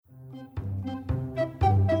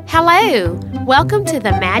Hello! Welcome to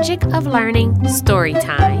the Magic of Learning Story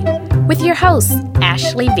Time with your host,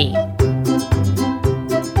 Ashley V.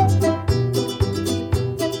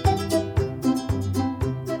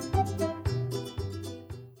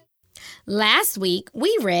 Last week,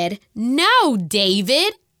 we read, "No,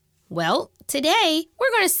 David." Well, today,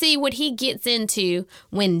 we're going to see what he gets into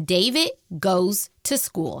when David goes to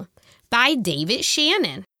school by David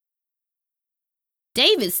Shannon.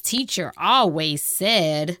 David's teacher always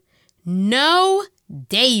said, "No,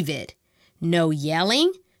 David. No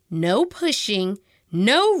yelling, no pushing,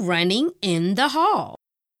 no running in the hall."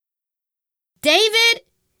 "David,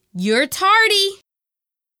 you're tardy."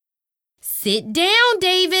 "Sit down,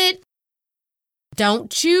 David. Don't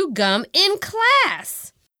chew gum in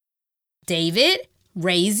class." "David,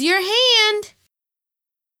 raise your hand."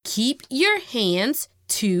 "Keep your hands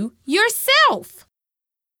to yourself."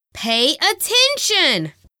 "Pay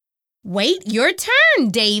attention." "Wait your turn,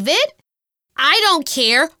 David." "I don't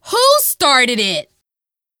care who started it."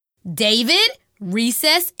 "David,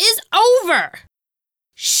 recess is over."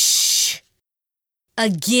 "Shh."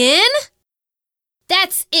 "Again?"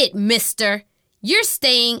 "That's it, mister. You're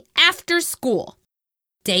staying after school."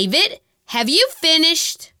 "David, have you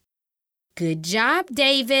finished?" "Good job,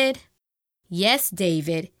 David." "Yes,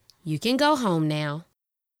 David, you can go home now."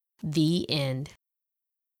 The end.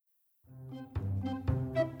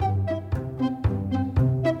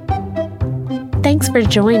 Thanks for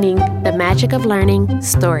joining the Magic of Learning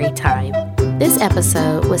Story Time. This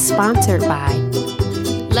episode was sponsored by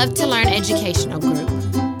Love to Learn Educational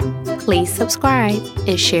Group. Please subscribe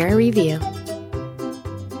and share a review.